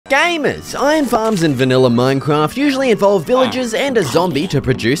Gamers! Iron farms in vanilla Minecraft usually involve villagers and a zombie to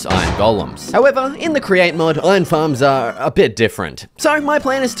produce iron golems. However, in the Create mod, iron farms are a bit different. So my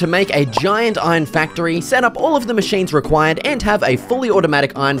plan is to make a giant iron factory, set up all of the machines required, and have a fully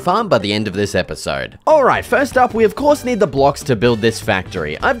automatic iron farm by the end of this episode. Alright, first up, we of course need the blocks to build this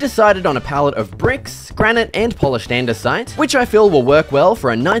factory. I've decided on a palette of bricks, granite, and polished andesite, which I feel will work well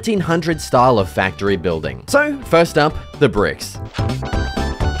for a 1900 style of factory building. So, first up, the bricks.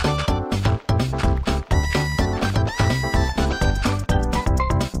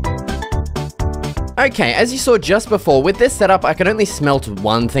 Okay, as you saw just before, with this setup, I can only smelt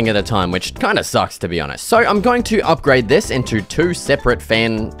one thing at a time, which kind of sucks, to be honest. So I'm going to upgrade this into 2 separate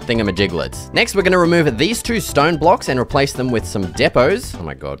fan thingamajiglets. Next, we're going to remove these 2 stone blocks and replace them with some depots. Oh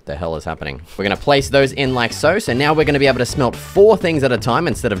my god, what the hell is happening? We're going to place those in like so. So now we're going to be able to smelt 4 things at a time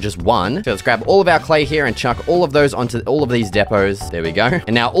instead of just 1. So let's grab all of our clay here and chuck all of those onto all of these depots. There we go.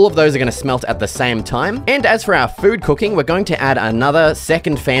 And now all of those are going to smelt at the same time. And as for our food cooking, we're going to add another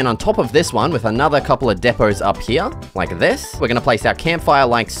second fan on top of this one with another couple of depots up here, like this. We're gonna place our campfire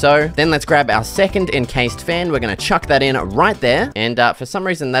like so. Then let's grab our second encased fan. We're gonna chuck that in right there. And for some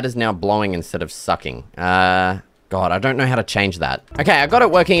reason, that is now blowing instead of sucking. God, I don't know how to change that. Okay, I got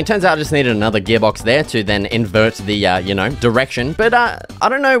it working. It turns out I just needed another gearbox there to then invert the, you know, direction. But I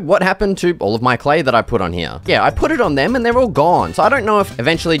don't know what happened to all of my clay that I put on here. Yeah, I put it on them and they're all gone. So I don't know if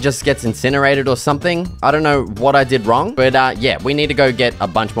eventually just gets incinerated or something. I don't know what I did wrong. But yeah, we need to go get a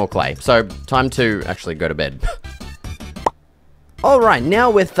bunch more clay. So time to actually go to bed. Alright,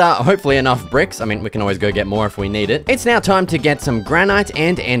 now with hopefully enough bricks, I mean, we can always go get more if we need it. It's now time to get some granite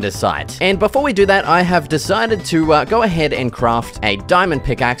and andesite. And before we do that, I have decided to go ahead and craft a diamond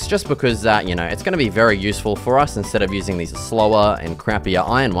pickaxe just because, you know, it's going to be very useful for us instead of using these slower and crappier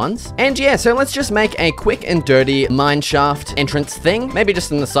iron ones. And yeah, so let's just make a quick and dirty mine shaft entrance thing, maybe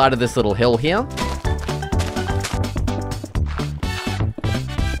just on the side of this little hill here.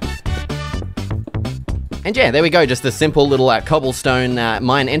 And yeah, there we go, just a simple little cobblestone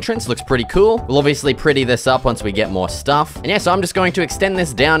mine entrance. Looks pretty cool. We'll obviously pretty this up once we get more stuff. And yeah, so I'm just going to extend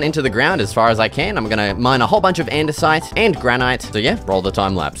this down into the ground as far as I can. I'm gonna mine a whole bunch of andesite and granite. So yeah, roll the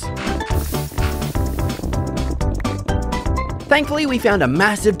time lapse. Thankfully, we found a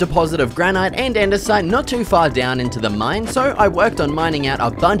massive deposit of granite and andesite not too far down into the mine, so I worked on mining out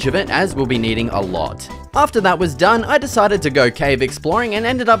a bunch of it, as we'll be needing a lot. After that was done, I decided to go cave exploring and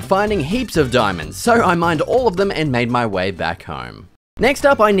ended up finding heaps of diamonds, so I mined all of them and made my way back home. Next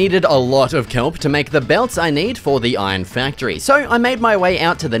up, I needed a lot of kelp to make the belts I need for the iron factory, so I made my way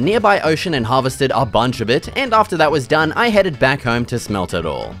out to the nearby ocean and harvested a bunch of it, and after that was done, I headed back home to smelt it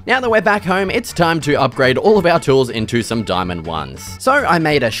all. Now that we're back home, it's time to upgrade all of our tools into some diamond ones. So I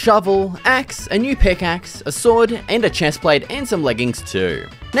made a shovel, axe, a new pickaxe, a sword, and a chest plate, and some leggings too.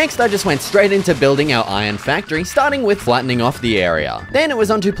 Next, I just went straight into building our iron factory, starting with flattening off the area. Then it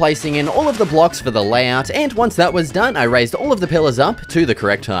was onto placing in all of the blocks for the layout, and once that was done, I raised all of the pillars up to the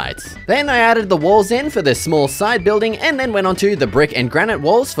correct heights. Then I added the walls in for the small side building, and then went onto the brick and granite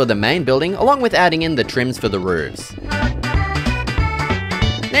walls for the main building, along with adding in the trims for the roofs.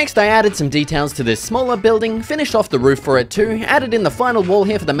 Next, I added some details to this smaller building, finished off the roof for it too, added in the final wall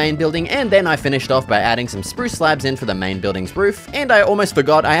here for the main building, and then I finished off by adding some spruce slabs in for the main building's roof, and I almost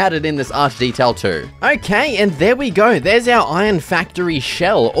forgot I added in this arch detail too. Okay, and there we go. There's our iron factory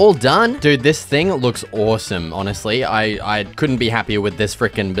shell, all done. Dude, this thing looks awesome, honestly. I couldn't be happier with this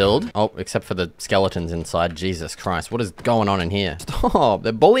frickin' build. Oh, except for the skeletons inside. Jesus Christ, what is going on in here? Stop,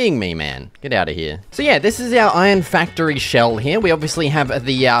 they're bullying me, man. Get out of here. So yeah, this is our iron factory shell here. We obviously have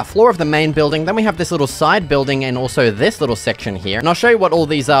the floor of the main building, then we have this little side building and also this little section here, and I'll show you what all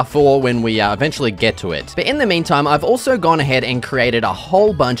these are for when we eventually get to it. But in the meantime, I've also gone ahead and created a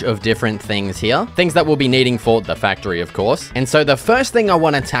whole bunch of different things here, things that we'll be needing for the factory, of course. And so the first thing I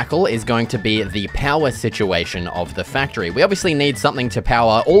want to tackle is going to be the power situation of the factory. We obviously need something to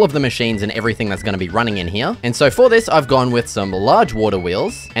power all of the machines and everything that's going to be running in here, and so for this I've gone with some large water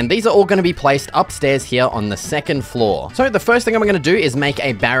wheels, and these are all going to be placed upstairs here on the second floor. So the first thing I'm going to do is make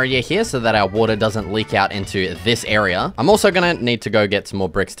a barrier here so that our water doesn't leak out into this area. I'm also gonna need to go get some more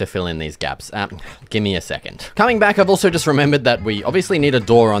bricks to fill in these gaps. Give me a second. Coming back, I've also just remembered that we obviously need a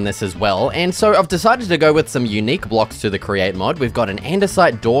door on this as well, and so I've decided to go with some unique blocks to the Create mod. We've got an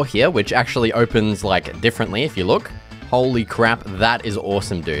andesite door here, which actually opens like differently if you look. Holy crap, that is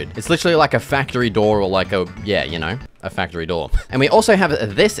awesome, dude. It's literally like a factory door or like a, yeah, you know. a factory door. And we also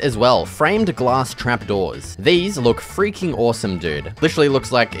have this as well, framed glass trapdoors. These look freaking awesome, dude. Literally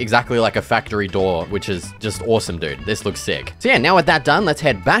looks like exactly like a factory door, which is just awesome, dude. This looks sick. So yeah, now with that done, let's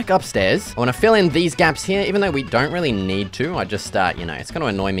head back upstairs. I want to fill in these gaps here, even though we don't really need to. I just, you know, it's going to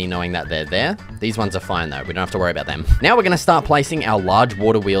annoy me knowing that they're there. These ones are fine though. We don't have to worry about them. Now we're going to start placing our large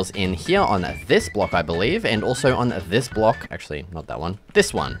water wheels in here on this block, I believe, and also on this block. Actually, not that one.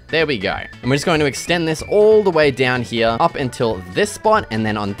 This one. There we go. And we're just going to extend this all the way down here up until this spot. And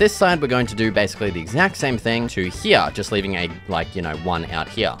then on this side, we're going to do basically the exact same thing to here, just leaving a, like, you know, one out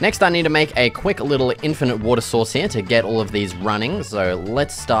here. Next, I need to make a quick little infinite water source here to get all of these running. So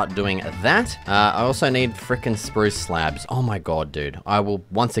let's start doing that. I also need frickin' spruce slabs. Oh my god, dude. I will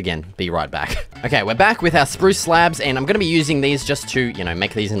once again be right back. Okay, we're back with our spruce slabs, and I'm going to be using these just to, you know,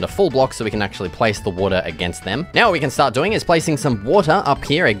 make these into full blocks so we can actually place the water against them. Now what we can start doing is placing some water up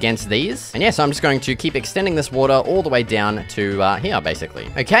here against these. And yeah, so I'm just going to keep extending this water all the way down to here, basically.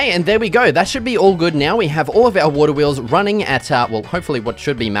 Okay, and there we go. That should be all good now. We have all of our water wheels running at, well, hopefully what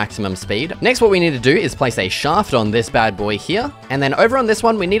should be maximum speed. Next, what we need to do is place a shaft on this bad boy here. And then over on this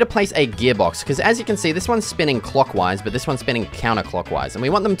one, we need to place a gearbox, because as you can see, this one's spinning clockwise, but this one's spinning counterclockwise. And we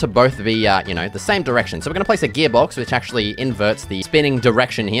want them to both be, you know, the same direction. So we're going to place a gearbox, which actually inverts the spinning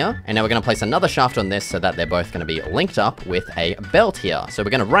direction here. And now we're going to place another shaft on this so that they're both going to be linked up with a belt here. So we're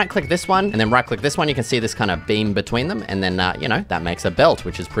going to right click this one and then right click this one. You can see this kind of beam between them. And then, you know, that makes a belt,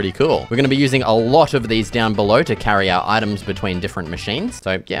 which is pretty cool. We're going to be using a lot of these down below to carry our items between different machines.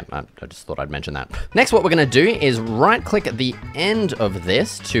 So yeah, I just thought I'd mention that. Next, what we're going to do is right click the end of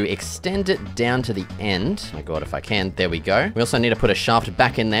this to extend it down to the end. Oh my god, if I can, there we go. We also need to put a shaft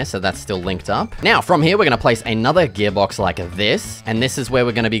back in there so that's still linked up. Now from here, we're going to place another gearbox like this. And this is where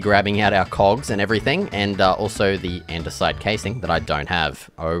we're going to be grabbing out our cogs and everything. And also the andesite casing that I don't have.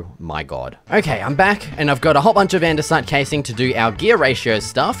 Oh my god. Okay, I'm back and I've got a whole bunch of andesite casing to do our gear ratio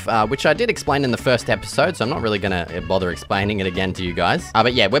stuff, which I did explain in the first episode, so I'm not really gonna bother explaining it again to you guys.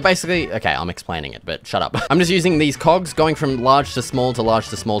 But yeah, we're basically, okay, I'm explaining it, but shut up. I'm just using these cogs, going from large to small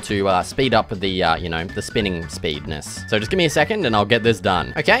to speed up the, you know, the spinning speedness. So just give me a second and I'll get this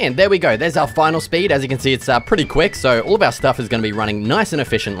done. Okay, and there we go. There's our final speed. As you can see, it's pretty quick, so all of our stuff is gonna be running nice and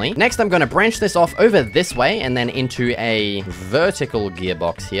efficiently. Next, I'm gonna branch this off over this way and then into a vertical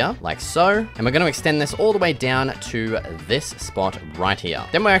gearbox here, like so. And we're gonna extend this all the way down to this spot right here.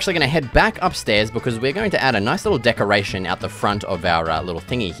 Then we're actually gonna head back upstairs because we're going to add a nice little decoration out the front of our little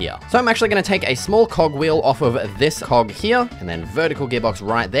thingy here. So I'm actually gonna take a small cog wheel off of this cog here and then vertical gearbox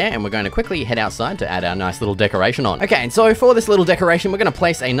right there. And we're going to quickly head outside to add our nice little decoration on. Okay, and so for this little decoration, we're gonna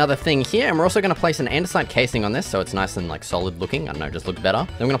place another thing here and we're also gonna place an andesite casing on this so it's nice and like solid looking. I don't know, just looks better.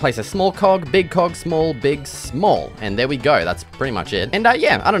 Then we're gonna place a small cog, small, big, small. And there we go. That's pretty much it. And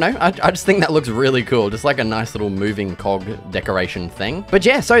yeah, I don't know. I just think that looks really cool. Just like a nice little moving cog decoration thing. But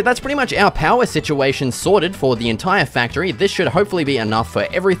yeah, so that's pretty much our power situation sorted for the entire factory. This should hopefully be enough for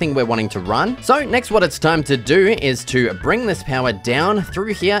everything we're wanting to run. So next, what it's time to do is to bring this power down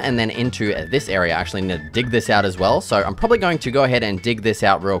through here and then into this area. I actually need to dig this out as well. So I'm probably going to go ahead and dig this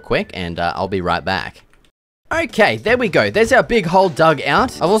out real quick and I'll be right back. Okay, there we go. There's our big hole dug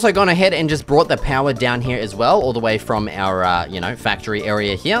out. I've also gone ahead and just brought the power down here as well, all the way from our, you know, factory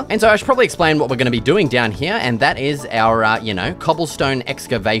area here. And so I should probably explain what we're going to be doing down here, and that is our, you know, cobblestone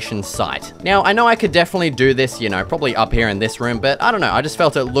excavation site. Now, I know I could definitely do this, you know, probably up here in this room, but I don't know. I just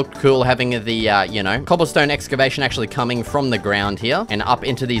felt it looked cool having the, you know, cobblestone excavation actually coming from the ground here and up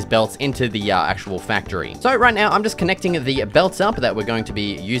into these belts into the actual factory. So right now, I'm just connecting the belts up that we're going to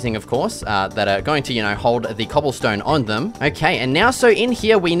be using, of course, that are going to, you know, hold the cobblestone on them. Okay, and now so in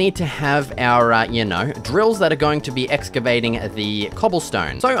here we need to have our, you know, drills that are going to be excavating the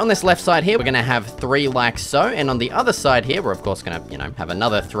cobblestone. So on this left side here, we're going to have 3 like so, and on the other side here, we're of course going to, you know, have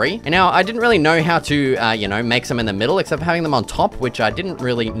another 3. And now I didn't really know how to, you know, make some in the middle, except having them on top, which I didn't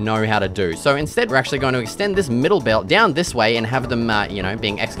really know how to do. So instead, we're actually going to extend this middle belt down this way and have them, you know,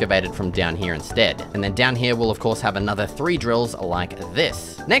 being excavated from down here instead. And then down here, we'll of course have another 3 drills like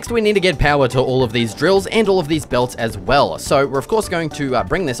this. Next, we need to get power to all of these drills and all of these belts as well. So we're of course going to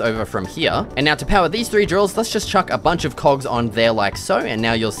bring this over from here. And now to power these 3 drills, let's just chuck a bunch of cogs on there like so. And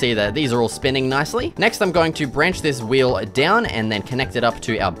now you'll see that these are all spinning nicely. Next, I'm going to branch this wheel down and then connect it up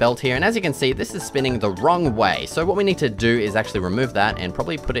to our belt here. And as you can see, this is spinning the wrong way. So what we need to do is actually remove that and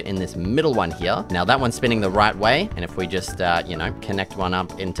probably put it in this middle one here. Now that one's spinning the right way. And if we just, you know, connect one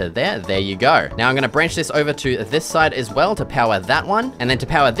up into there you go. Now I'm going to branch this over to this side as well to power that one. And then to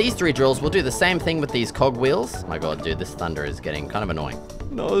power these 3 drills, we'll do the same thing with these cog wheels. Oh my god, dude, this thunder is getting kind of annoying.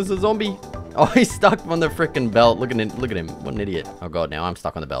 No, there's a zombie. Oh, he's stuck on the freaking belt. Look at him. Look at him. What an idiot. Oh god, now I'm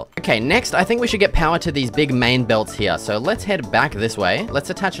stuck on the belt. Okay, next, I think we should get power to these big main belts here. So let's head back this way. Let's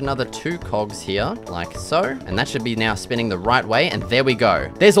attach another 2 cogs here, like so. And that should be now spinning the right way. And there we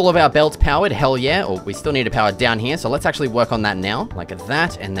go. There's all of our belts powered. Hell yeah. Or we still need to power down here. So let's actually work on that now, like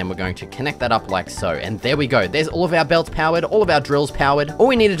that. And then we're going to connect that up like so. And there we go. There's all of our belts powered, all of our drills powered. All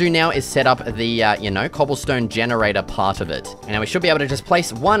we need to do now is set up the, you know, cobblestone generator part of it. And now we should be able to just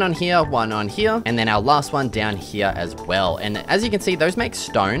place one on here, and then our last one down here as well. And as you can see, those make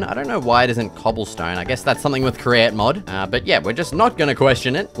stone. I don't know why it isn't cobblestone. I guess that's something with create mod. But yeah, we're just not going to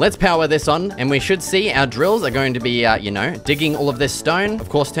question it. Let's power this on, and we should see our drills are going to be, you know, digging all of this stone, of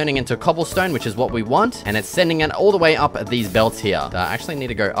course, turning into cobblestone, which is what we want. And it's sending it all the way up these belts here. I actually need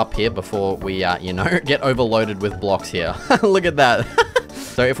to go up here before we, you know, get overloaded with blocks here. Look at that.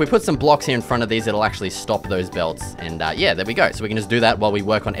 So if we put some blocks here in front of these, it'll actually stop those belts. And yeah, there we go. So we can just do that while we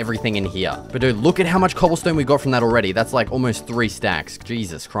work on everything in here. But dude, look at how much cobblestone we got from that already. That's like almost 3 stacks.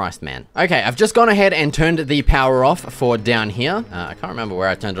 Jesus Christ, man. Okay, I've just gone ahead and turned the power off for down here. I can't remember where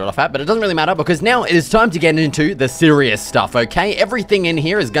I turned it off at, but it doesn't really matter because now it is time to get into the serious stuff, okay? Everything in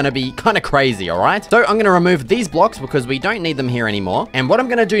here is going to be kind of crazy, all right? So I'm going to remove these blocks because we don't need them here anymore. And what I'm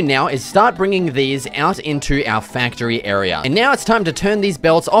going to do now is start bringing these out into our factory area. And now it's time to turn these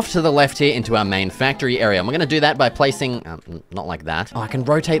belts off to the left here into our main factory area. And we're going to do that by placing, not like that. Oh, I can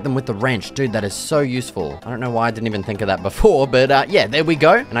rotate them with the wrench. Dude, that is so useful. I don't know why I didn't even think of that before, but yeah, there we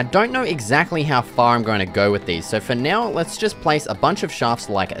go. And I don't know exactly how far I'm going to go with these. So for now, let's just place a bunch of shafts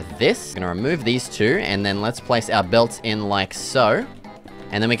like this. I'm going to remove these 2, and then let's place our belts in like so.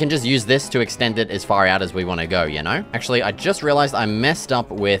 And then we can just use this to extend it as far out as we want to go, you know? Actually, I just realized I messed up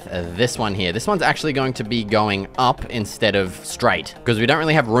with this one here. This one's actually going to be going up instead of straight, because we don't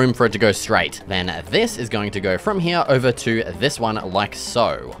really have room for it to go straight. Then this is going to go from here over to this one like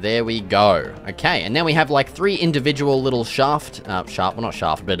so. There we go. Okay, and now we have like 3 individual little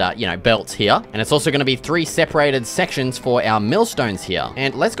you know, belts here. And it's also going to be 3 separated sections for our millstones here.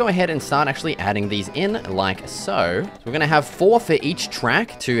 And let's go ahead and start actually adding these in like so. So we're going to have 4 for each track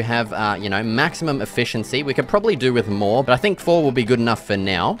to have, you know, maximum efficiency. We could probably do with more, but I think 4 will be good enough for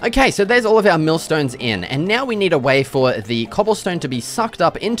now. Okay, so there's all of our millstones in, and now we need a way for the cobblestone to be sucked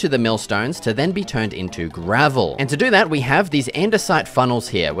up into the millstones to then be turned into gravel. And to do that, we have these andesite funnels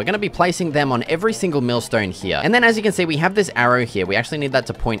here. We're going to be placing them on every single millstone here. And then as you can see, we have this arrow here. We actually need that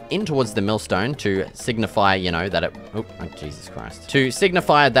to point in towards the millstone to signify, you know, that it, oh Jesus Christ, to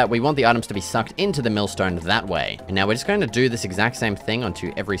signify that we want the items to be sucked into the millstone that way. And now we're just going to do this exact same thing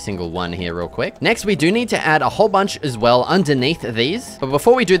onto every single one here real quick. Next, we do need to add a whole bunch as well underneath these. But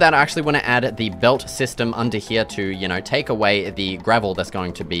before we do that, I actually want to add the belt system under here to, you know, take away the gravel that's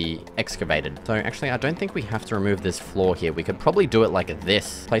going to be excavated. So actually, I don't think we have to remove this floor here. We could probably do it like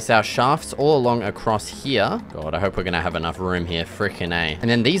this. Place our shafts all along across here. God, I hope we're going to have enough room here. Frickin' A. And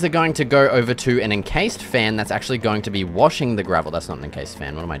then these are going to go over to an encased fan that's actually going to be washing the gravel. That's not an encased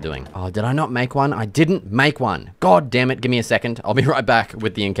fan. What am I doing? Oh, did I not make one? I didn't make one. God damn it. Give me a second. I'll be right back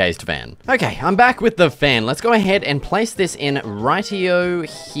with the encased fan. Okay, I'm back with the fan. Let's go ahead and place this in rightio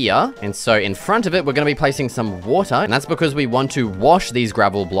here. And so in front of it, we're going to be placing some water. And that's because we want to wash these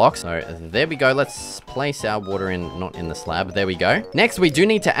gravel blocks. So there we go. Let's place our water in, not in the slab. There we go. Next, we do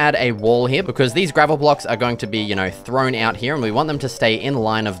need to add a wall here because these gravel blocks are going to be, you know, thrown out here. And we want them to stay in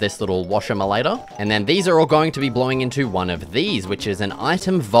line of this little washer-malator. And then these are all going to be blowing into one of these, which is an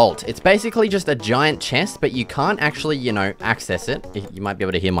item vault. It's basically just a giant chest, but you can't actually, you know, access it. You might be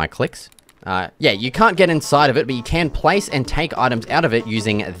able to hear my clicks. Yeah, you can't get inside of it, but you can place and take items out of it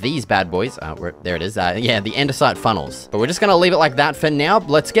using these bad boys. There it is. Yeah, the andesite funnels. But we're just gonna leave it like that for now.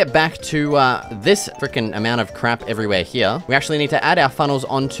 Let's get back to this freaking amount of crap everywhere here. We actually need to add our funnels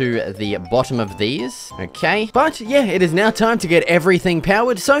onto the bottom of these. Okay. But yeah, it is now time to get everything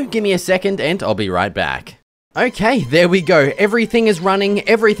powered. So give me a second and I'll be right back. Okay, there we go. Everything is running,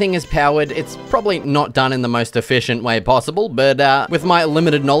 everything is powered. It's probably not done in the most efficient way possible, but with my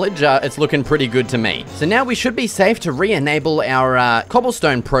limited knowledge, it's looking pretty good to me. So now we should be safe to re-enable our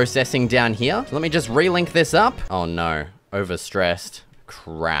cobblestone processing down here. So let me just relink this up. Oh no, overstressed.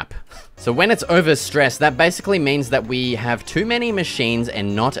 Crap. So when it's overstressed, that basically means that we have too many machines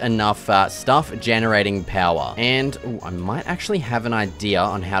and not enough stuff generating power. And ooh, I might actually have an idea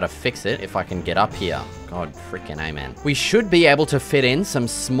on how to fix it if I can get up here. God freaking A, man. We should be able to fit in some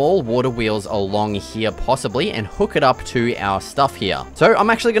small water wheels along here possibly and hook it up to our stuff here. So I'm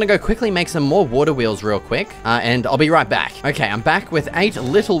actually going to go quickly make some more water wheels real quick and I'll be right back. Okay, I'm back with 8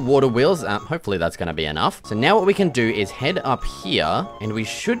 little water wheels. Hopefully that's going to be enough. So now what we can do is head up here and we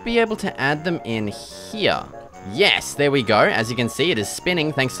should be able to add them in here. Yes, there we go. As you can see, it is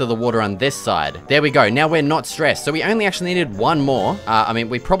spinning thanks to the water on this side. There we go. Now we're not stressed. So we only actually needed one more. I mean,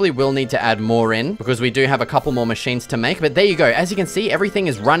 we probably will need to add more in because we do have a couple more machines to make. But there you go. As you can see, everything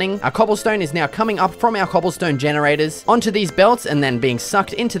is running. Our cobblestone is now coming up from our cobblestone generators onto these belts and then being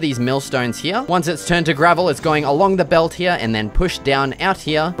sucked into these millstones here. Once it's turned to gravel, it's going along the belt here and then pushed down out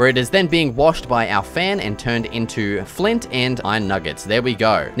here, where it is then being washed by our fan and turned into flint and iron nuggets. There we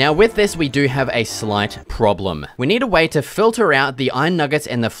go. Now with this, we do have a slight problem. We need a way to filter out the iron nuggets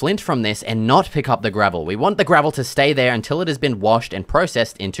and the flint from this and not pick up the gravel. We want the gravel to stay there until it has been washed and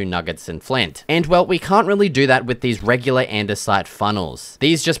processed into nuggets and flint. And well, we can't really do that with these regular andesite funnels.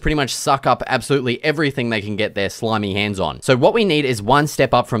 These just pretty much suck up absolutely everything they can get their slimy hands on. So what we need is one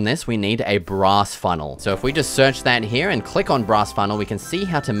step up from this. We need a brass funnel. So if we just search that here and click on brass funnel, we can see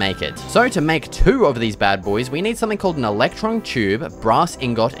how to make it. So to make two of these bad boys, we need something called an electron tube, brass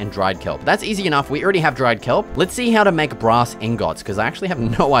ingot, and dried kelp. That's easy enough. We already have dried kelp. Let's see how to make brass ingots, because I actually have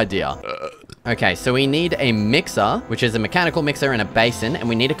no idea. Okay, so we need a mixer, which is a mechanical mixer and a basin, and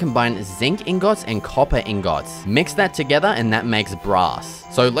we need to combine zinc ingots and copper ingots. Mix that together and that makes brass.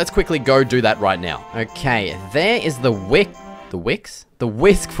 So let's quickly go do that right now. Okay, there is the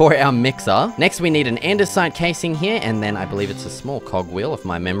whisk for our mixer. Next, we need an andesite casing here, and then I believe it's a small cogwheel, if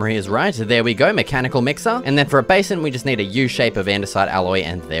my memory is right. There we go, mechanical mixer. And then for a basin, we just need a U shape of andesite alloy,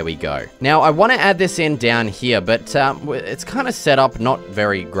 and there we go. Now, I want to add this in down here, but it's kind of set up not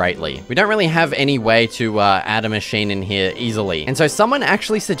very greatly. We don't really have any way to add a machine in here easily. And so someone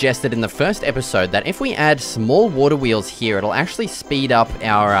actually suggested in the first episode that if we add small water wheels here, it'll actually speed up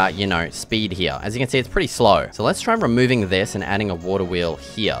our, speed here. As you can see, it's pretty slow. So let's try removing this and adding a water wheel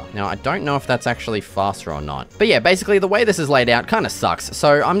here. Now, I don't know if that's actually faster or not. But yeah, basically the way this is laid out kind of sucks.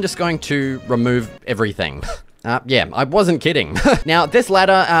 So I'm just going to remove everything. Yeah, I wasn't kidding. Now, this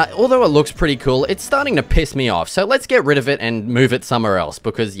ladder, although it looks pretty cool, it's starting to piss me off. So let's get rid of it and move it somewhere else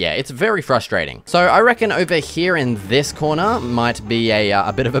because, yeah, it's very frustrating. So I reckon over here in this corner might be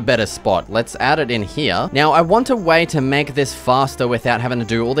a bit of a better spot. Let's add it in here. Now, I want a way to make this faster without having to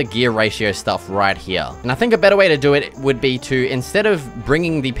do all the gear ratio stuff right here. And I think a better way to do it would be to, instead of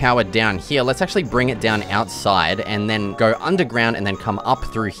bringing the power down here, let's actually bring it down outside and then go underground and then come up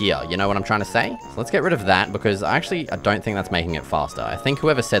through here. You know what I'm trying to say? So let's get rid of that because I don't think that's making it faster. I think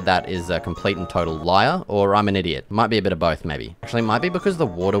whoever said that is a complete and total liar, or I'm an idiot. Might be a bit of both, maybe. Actually, it might be because the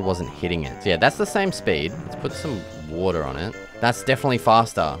water wasn't hitting it. So yeah, that's the same speed. Let's put some water on it. That's definitely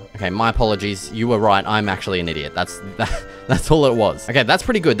faster. Okay, my apologies. You were right. I'm actually an idiot. That's all it was. Okay, that's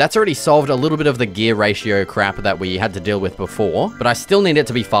pretty good. That's already solved a little bit of the gear ratio crap that we had to deal with before, but I still need it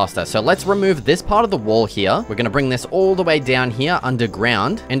to be faster. So let's remove this part of the wall here. We're going to bring this all the way down here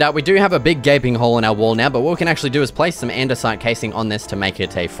underground. And we do have a big gaping hole in our wall now, but what we can actually do is place some andesite casing on this to make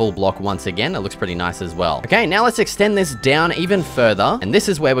it a full block once again. It looks pretty nice as well. Okay, now let's extend this down even further. And this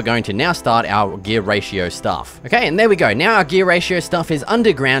is where we're going to now start our gear ratio stuff. Okay, and there we go. Now our gear ratio stuff is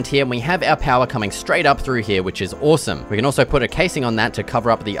underground here, and we have our power coming straight up through here, which is awesome. We can also put a casing on that to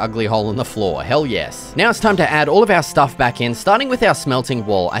cover up the ugly hole in the floor. Hell yes. Now it's time to add all of our stuff back in, starting with our smelting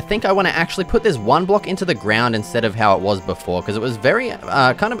wall. I think I want to actually put this one block into the ground instead of how it was before, because it was very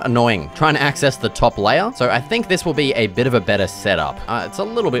kind of annoying trying to access the top layer. So I think this will be a bit of a better setup. It's a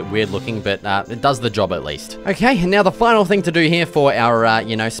little bit weird looking, but it does the job at least. Okay, and now the final thing to do here for our,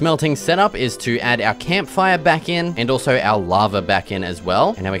 smelting setup is to add our campfire back in and also our lava back in as well.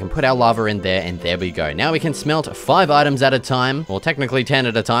 And now we can put our lava in there, and there we go. Now we can smelt 5 items at a time, or technically 10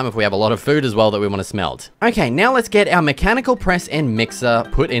 at a time if we have a lot of food as well that we want to smelt. Okay, now let's get our mechanical press and mixer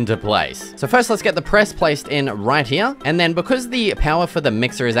put into place. So first let's get the press placed in right here, and then because the power for the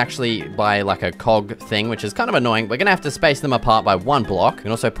mixer is actually by like a cog thing, which is kind of annoying, we're gonna have to space them apart by 1 block. We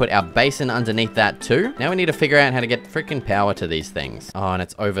can also put our basin underneath that too. Now we need to figure out how to get freaking power to these things. Oh, and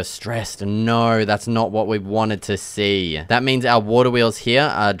it's overstressed. No, that's not what we wanted to see. That means our water wheels here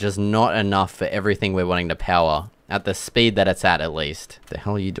are just not enough for everything we're wanting to power. At the speed that it's at least. The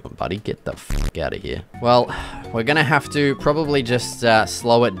hell are you doing, buddy? Get the fuck out of here. Well, we're gonna have to probably just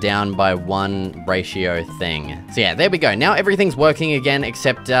slow it down by 1 ratio thing. So yeah, there we go. Now everything's working again,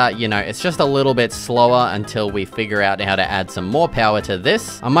 except, it's just a little bit slower until we figure out how to add some more power to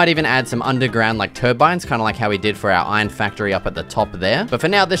this. I might even add some underground, like, turbines, kind of like how we did for our iron factory up at the top there. But for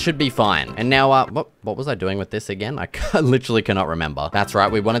now, this should be fine. And now, what was I doing with this again? I literally cannot remember. That's right,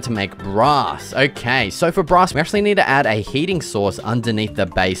 we wanted to make brass. Okay, so for brass, we actually need to add a heating source underneath the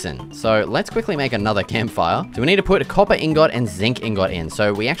basin. So let's quickly make another campfire. Do we need to put a copper ingot and zinc ingot in.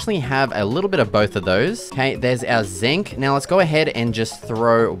 So we actually have a little bit of both of those. Okay, there's our zinc. Now let's go ahead and just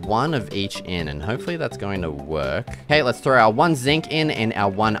throw one of each in, and hopefully that's going to work. Okay, let's throw our one zinc in and our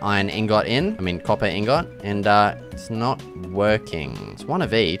one iron ingot in. I mean, copper ingot. And it's not working. It's one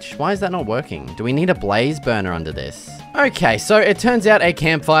of each. Why is that not working? Do we need a blaze burner under this? Okay, so it turns out a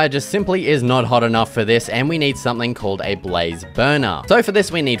campfire just simply is not hot enough for this, and we need something called a blaze burner. So for this,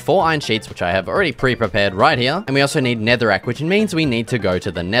 we need 4 iron sheets, which I have already pre-prepared right here, and we also need netherrack, which means we need to go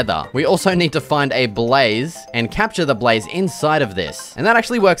to the nether. We also need to find a blaze and capture the blaze inside of this. And that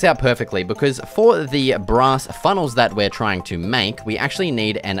actually works out perfectly, because for the brass funnels that we're trying to make, we actually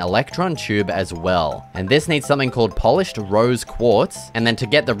need an electron tube as well. And this needs something called polished rose quartz, and then to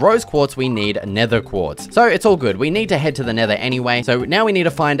get the rose quartz, we need nether quartz. So it's all good. We need to head to the nether anyway, so now we need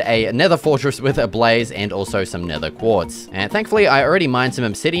to find a nether fortress with a blaze and also some nether quartz. And thankfully I already mined some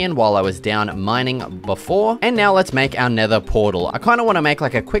obsidian while I was down mining before, and now let's make our nether portal. I kind of want to make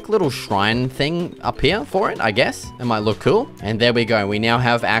like a quick little shrine thing up here for it, I guess. It might look cool. And there we go, we now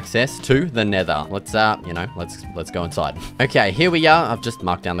have access to the nether. Let's you know, let's go inside. Okay, here we are. I've just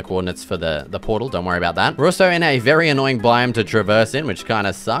marked down the coordinates for the portal, don't worry about that. We're also in a very annoying biome to traverse in, which kind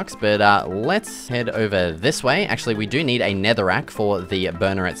of sucks, but let's head over this way. Actually, we do need a netherrack for the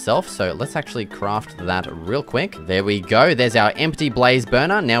burner itself, so let's actually craft that real quick. There we go. There's our empty blaze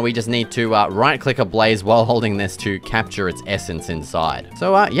burner. Now we just need to right-click a blaze while holding this to capture its essence inside.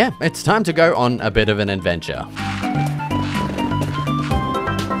 So yeah, it's time to go on a bit of an adventure.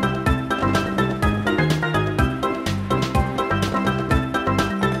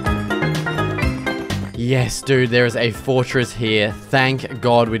 Yes, dude, there is a fortress here. Thank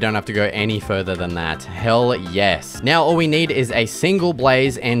God we don't have to go any further than that. Hell yes. Now all we need is a single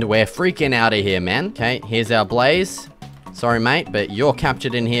blaze and we're freaking out of here, man. Okay, here's our blaze. Sorry, mate, but you're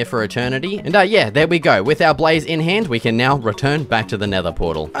captured in here for eternity. And yeah, there we go. With our blaze in hand, we can now return back to the nether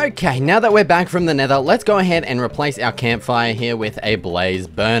portal. Okay, now that we're back from the nether, let's go ahead and replace our campfire here with a blaze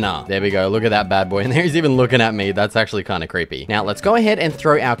burner. There we go. Look at that bad boy. And he's even looking at me. That's actually kind of creepy. Now, let's go ahead and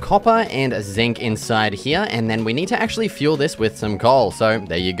throw our copper and zinc inside here. And then we need to actually fuel this with some coal. So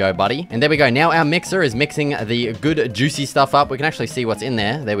there you go, buddy. And there we go. Now our mixer is mixing the good juicy stuff up. We can actually see what's in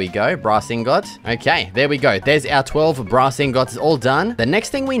there. There we go. Brass ingot. Okay, there we go. There's our 12 brass ingots all done. The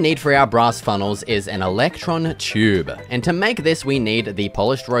next thing we need for our brass funnels is an electron tube. And to make this, we need the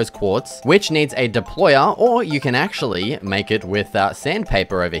polished rose quartz, which needs a deployer, or you can actually make it with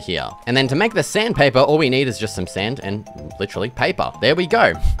sandpaper over here. And then to make the sandpaper, all we need is just some sand and literally paper. There we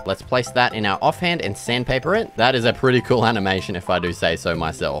go. Let's place that in our offhand and sandpaper it. That is a pretty cool animation if I do say so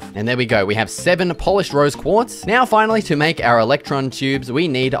myself. And there we go. We have 7 polished rose quartz. Now finally, to make our electron tubes, we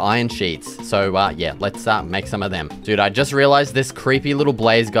need iron sheets. So yeah, let's make some of them. Dude, I just realized this creepy little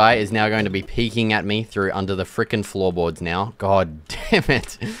blaze guy is now going to be peeking at me through under the frickin' floorboards now. God damn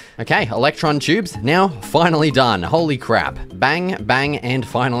it. Okay, electron tubes now finally done. Holy crap. Bang, bang, and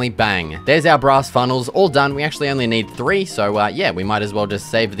finally bang. There's our brass funnels all done. We actually only need 3, so yeah, we might as well just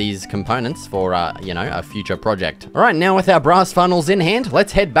save these components for, you know, a future project. All right, now with our brass funnels in hand,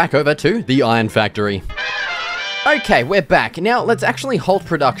 let's head back over to the iron factory. Okay, we're back. Now, let's actually halt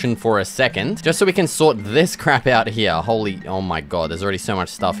production for a second, just so we can sort this crap out here. Holy, oh my god, there's already so much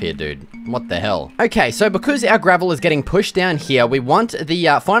stuff here, dude. What the hell? Okay, so because our gravel is getting pushed down here, we want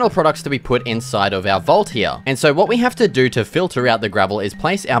the final products to be put inside of our vault here. And so what we have to do to filter out the gravel is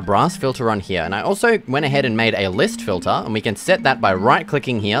place our brass filter on here. And I also went ahead and made a list filter, and we can set that by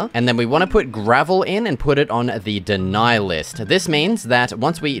right-clicking here. And then we want to put gravel in and put it on the deny list. This means that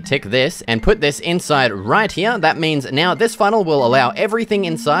once we tick this and put this inside right here, that means now this funnel will allow everything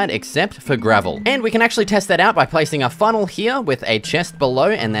inside except for gravel. And we can actually test that out by placing a funnel here with a chest below,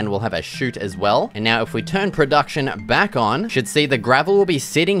 and then we'll have a chute as well. And now if we turn production back on, should see the gravel will be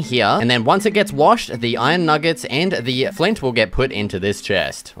sitting here, and then once it gets washed, the iron nuggets and the flint will get put into this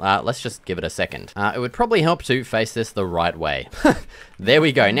chest. Let's just give it a second. It would probably help to face this the right way. There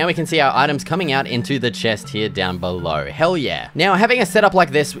we go. Now we can see our items coming out into the chest here down below. Hell yeah. Now, having a setup like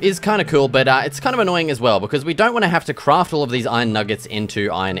this is kind of cool, but it's kind of annoying as well, because we don't want to have to craft all of these iron nuggets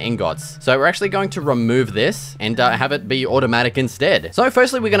into iron ingots. So we're actually going to remove this and have it be automatic instead. So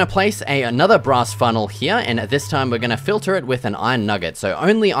firstly, we're going to place another brass funnel here, and this time we're going to filter it with an iron nugget. So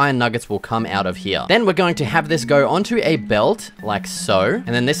only iron nuggets will come out of here. Then we're going to have this go onto a belt like so, and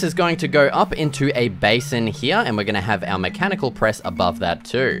then this is going to go up into a basin here, and we're going to have our mechanical press above love that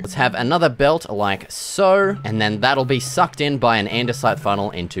too. Let's have another belt like so, and then that'll be sucked in by an andesite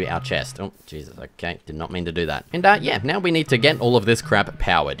funnel into our chest. Oh, Jesus, okay, did not mean to do that. And yeah, now we need to get all of this crap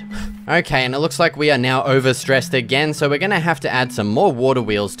powered. Okay, and it looks like we are now overstressed again, so we're gonna have to add some more water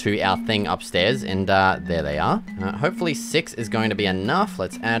wheels to our thing upstairs, and there they are. Hopefully 6 is going to be enough.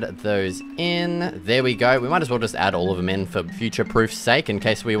 Let's add those in. There we go. We might as well just add all of them in for future-proof's sake, in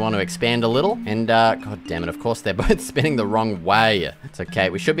case we want to expand a little. And god damn it, of course they're both spinning the wrong way. It's okay,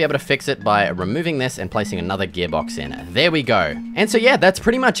 we should be able to fix it by removing this and placing another gearbox in. There we go. And so yeah, that's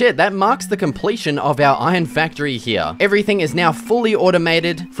pretty much it. That marks the completion of our iron factory here. Everything is now fully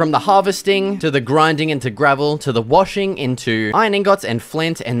automated, from the harvesting to the grinding into gravel to the washing into iron ingots and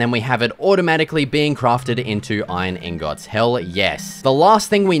flint, and then we have it automatically being crafted into iron ingots. Hell yes. The last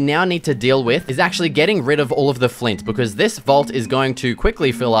thing we now need to deal with is actually getting rid of all of the flint, because this vault is going to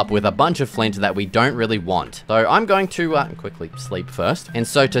quickly fill up with a bunch of flint that we don't really want. So I'm going to quickly sleep first. And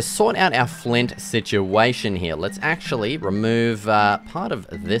so to sort out our flint situation here, let's actually remove part of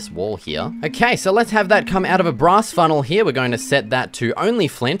this wall here. Okay, so let's have that come out of a brass funnel here. We're going to set that to only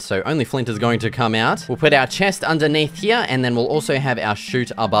flint, so only flint is going to come out. We'll put our chest underneath here, and then we'll also have our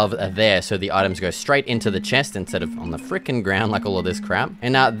chute above there, so the items go straight into the chest instead of on the frickin' ground like all of this crap.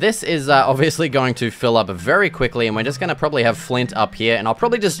 And this is obviously going to fill up very quickly, and we're just gonna probably have flint up here, and I'll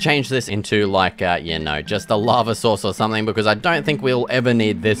probably just change this into like, you know, just a lava source or something, because I don't think we'll ever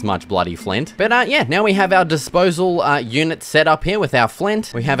need this much bloody flint. But yeah, now we have our disposal unit set up here with our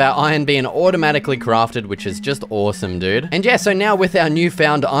flint. We have our iron being automatically crafted, which is just awesome, dude. And yeah, so now with our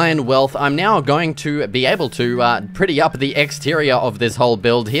newfound iron wealth, I'm now going to be able to pretty up the exterior of this whole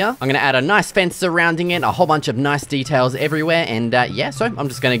build here. I'm gonna add a nice fence surrounding it, a whole bunch of nice details everywhere, and yeah, so I'm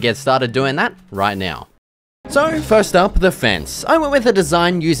just gonna get started doing that right now. So, first up, the fence. I went with a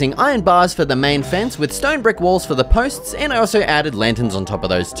design using iron bars for the main fence with stone brick walls for the posts, and I also added lanterns on top of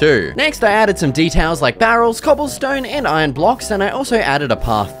those too. Next, I added some details like barrels, cobblestone, and iron blocks, and I also added a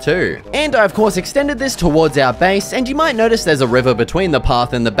path too. And I of course extended this towards our base, and you might notice there's a river between the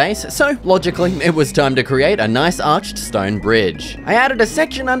path and the base, so logically, it was time to create a nice arched stone bridge. I added a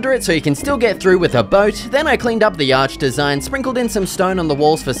section under it so you can still get through with a boat, then I cleaned up the arch design, sprinkled in some stone on the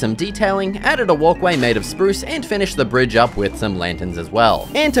walls for some detailing, added a walkway made of spruce, and finished the bridge up with some lanterns as well.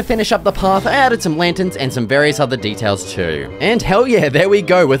 And to finish up the path, I added some lanterns and some various other details too. And hell yeah, there we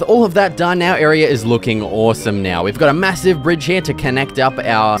go. With all of that done, our area is looking awesome now. We've got a massive bridge here to connect up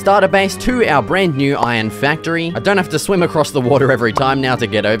our starter base to our brand new iron factory. I don't have to swim across the water every time now to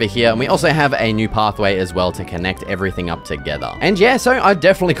get over here, and we also have a new pathway as well to connect everything up together. And yeah, so I'd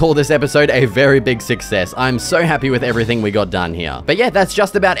definitely call this episode a very big success. I'm so happy with everything we got done here. But yeah, that's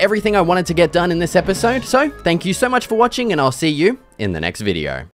just about everything I wanted to get done in this episode, so thank you so much for watching, and I'll see you in the next video.